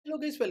Hello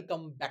guys,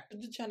 welcome back to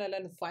the channel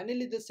and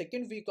finally the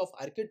second week of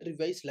Arcade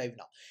Revise live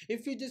now.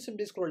 If you just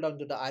simply scroll down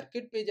to the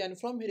arcade page and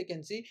from here you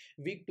can see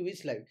week 2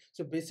 is live.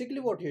 So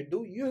basically what you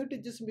do, you have to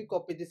just simply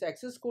copy this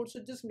access code. So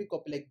just simply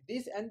copy like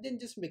this and then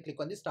just simply click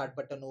on the start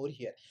button over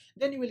here.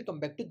 Then you will come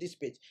back to this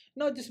page.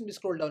 Now just simply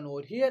scroll down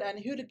over here and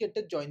here you get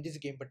the join this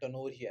game button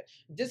over here.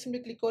 Just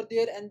simply click over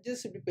there and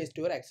just simply paste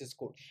your access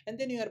code and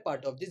then you are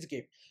part of this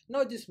game.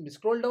 Now just simply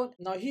scroll down.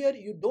 Now here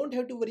you don't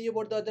have to worry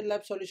about the other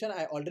lab solution.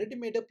 I already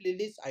made a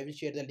playlist. I will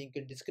share the link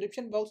in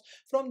description box.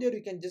 From there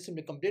you can just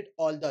simply complete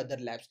all the other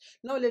labs.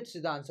 Now let's see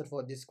the answer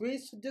for this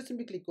quiz. So just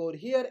simply click over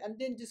here and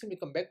then just simply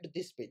come back to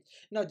this page.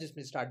 Now just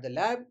simply start the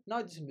lab.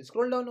 Now just simply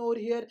scroll down over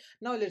here.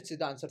 Now let's see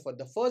the answer for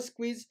the first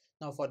quiz.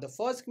 Now for the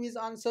first quiz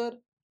answer,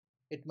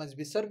 it must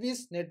be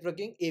service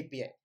networking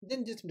API.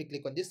 Then just simply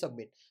click on this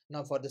submit.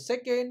 Now for the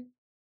second,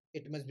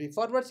 it must be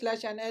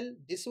 /NL,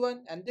 this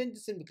one, and then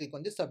just simply click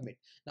on this submit.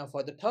 Now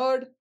for the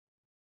third,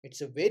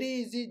 it's a very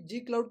easy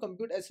G-Cloud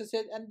Compute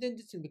SSH and then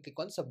just simply click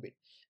on submit.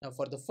 Now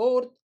for the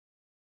fourth,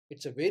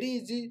 it's a very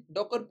easy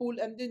Docker pool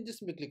and then just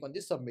simply click on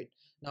this submit.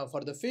 Now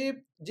for the fifth,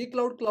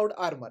 G-Cloud Cloud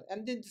Armor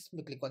and then just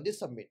simply click on this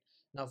submit.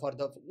 Now for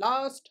the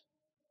last,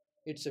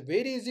 it's a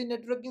very easy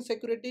networking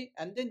security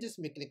and then just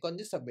click on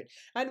this submit.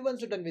 And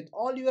once you're done with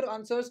all your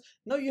answers,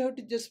 now you have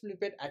to just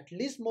flip it at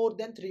least more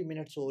than 3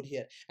 minutes over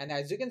here. And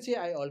as you can see,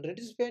 I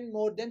already spent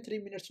more than 3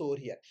 minutes over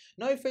here.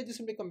 Now if I just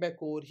simply come back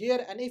over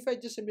here and if I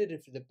just simply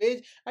refresh the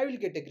page, I will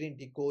get a green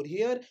tick over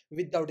here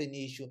without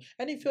any issue.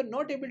 And if you're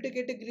not able to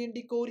get a green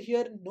tick over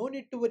here, no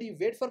need to worry,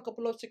 wait for a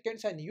couple of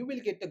seconds and you will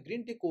get a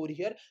green tick over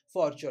here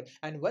for sure.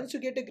 And once you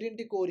get a green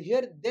tick over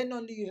here, then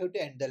only you have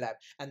to end the lab.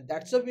 And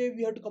that's the way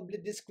we have to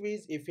complete this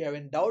quiz. If you have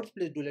any doubts,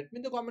 please do let me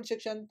in the comment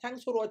section.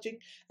 Thanks for watching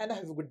and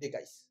have a good day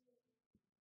guys.